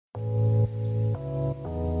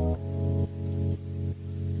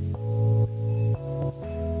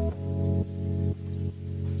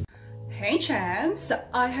champs,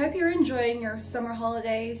 I hope you're enjoying your summer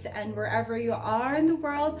holidays, and wherever you are in the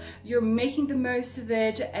world, you're making the most of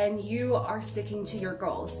it and you are sticking to your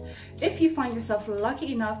goals. If you find yourself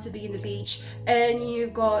lucky enough to be in the beach and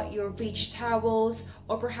you've got your beach towels,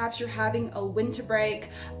 or perhaps you're having a winter break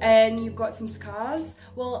and you've got some scarves,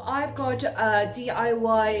 well, I've got a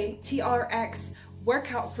DIY TRX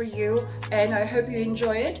workout for you and I hope you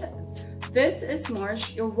enjoy it. This is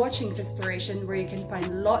Marsh, you're watching Fitzploration, where you can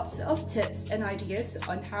find lots of tips and ideas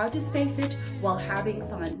on how to stay fit while having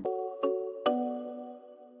fun.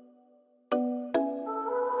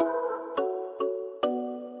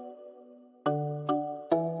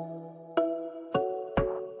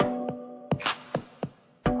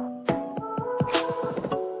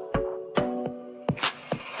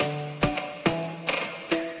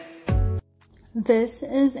 This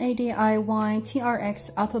is a DIY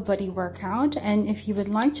TRX upper body workout, and if you would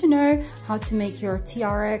like to know how to make your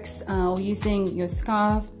TRX using your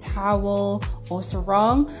scarf, towel or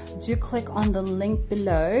sarong, do click on the link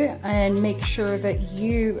below and make sure that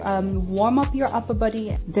you warm up your upper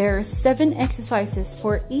body. There's 7 exercises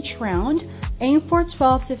for each round. Aim for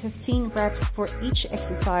 12 to 15 reps for each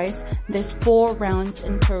exercise. There's 4 rounds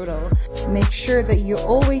in total. Make sure that you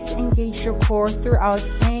always engage your core throughout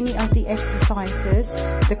any of the exercises.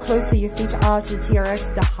 The closer your feet are to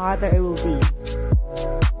TRX, the harder it will be.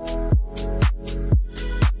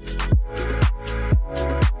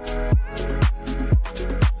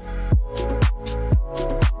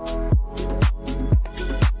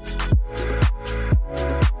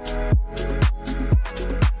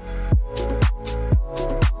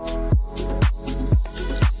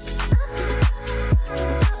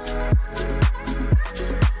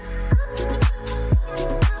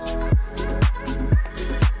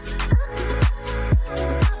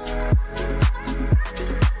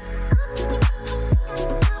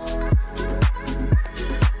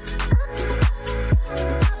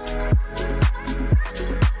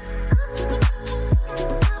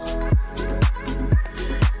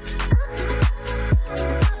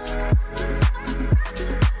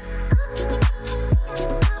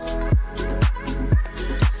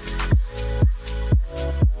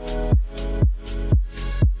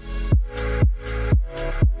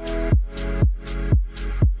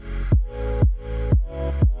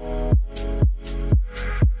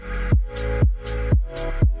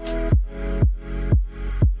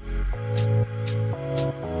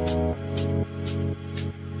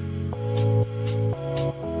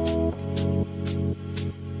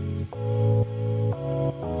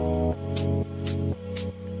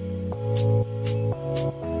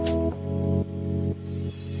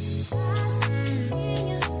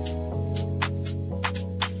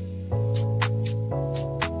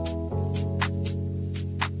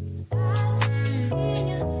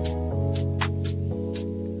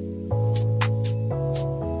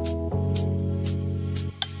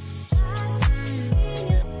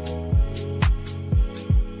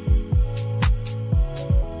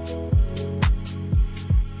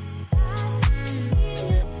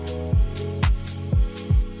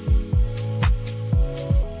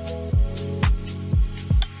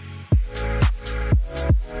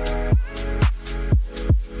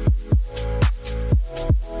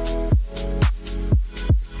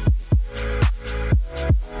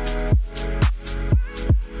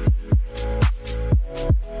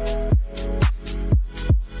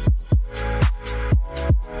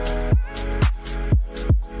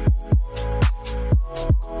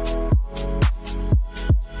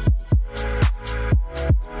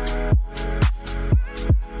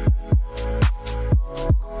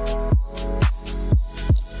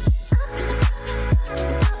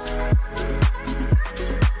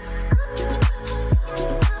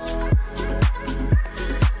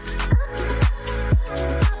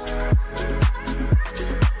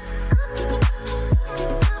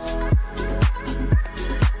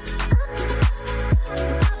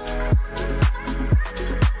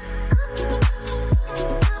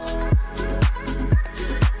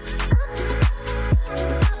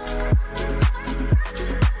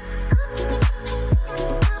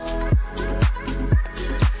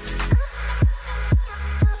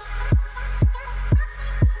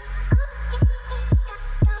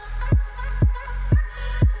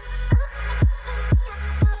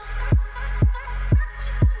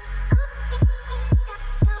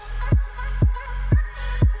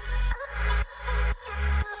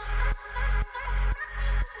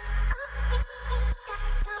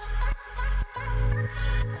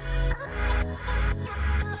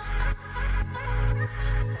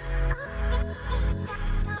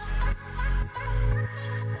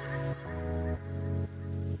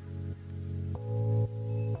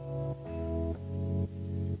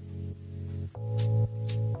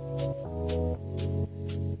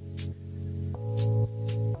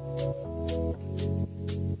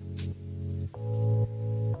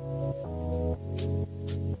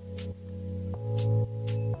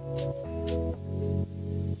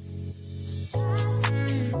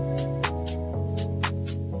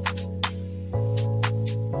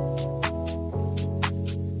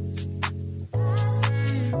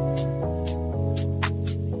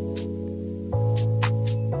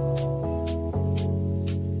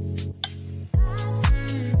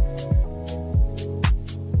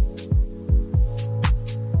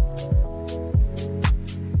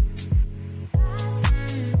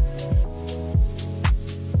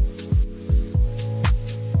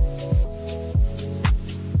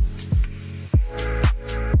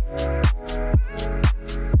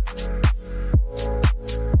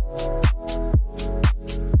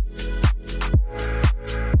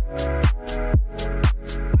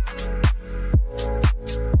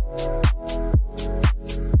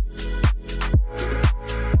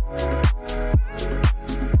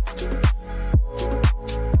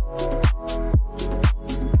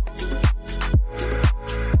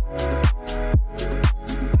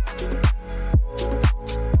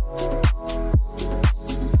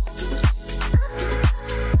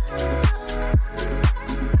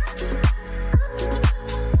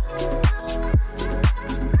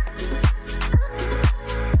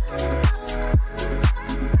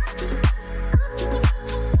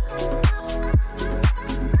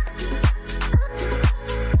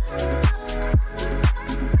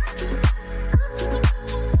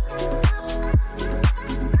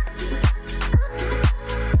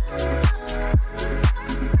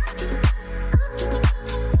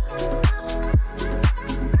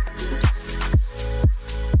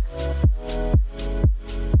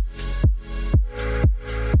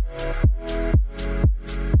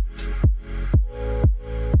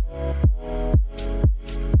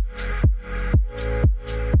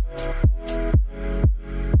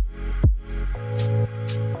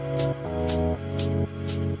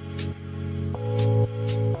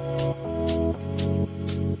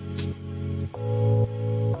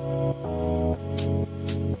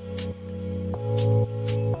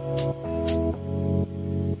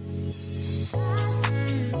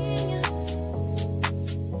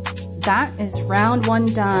 that is round 1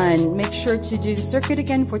 done. Make sure to do the circuit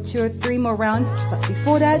again for 2 or 3 more rounds, but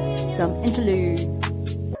before that, some interlude.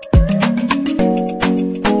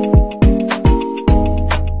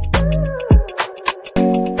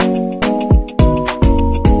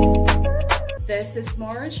 This is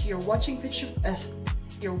Marge. You're watching Fitzploration.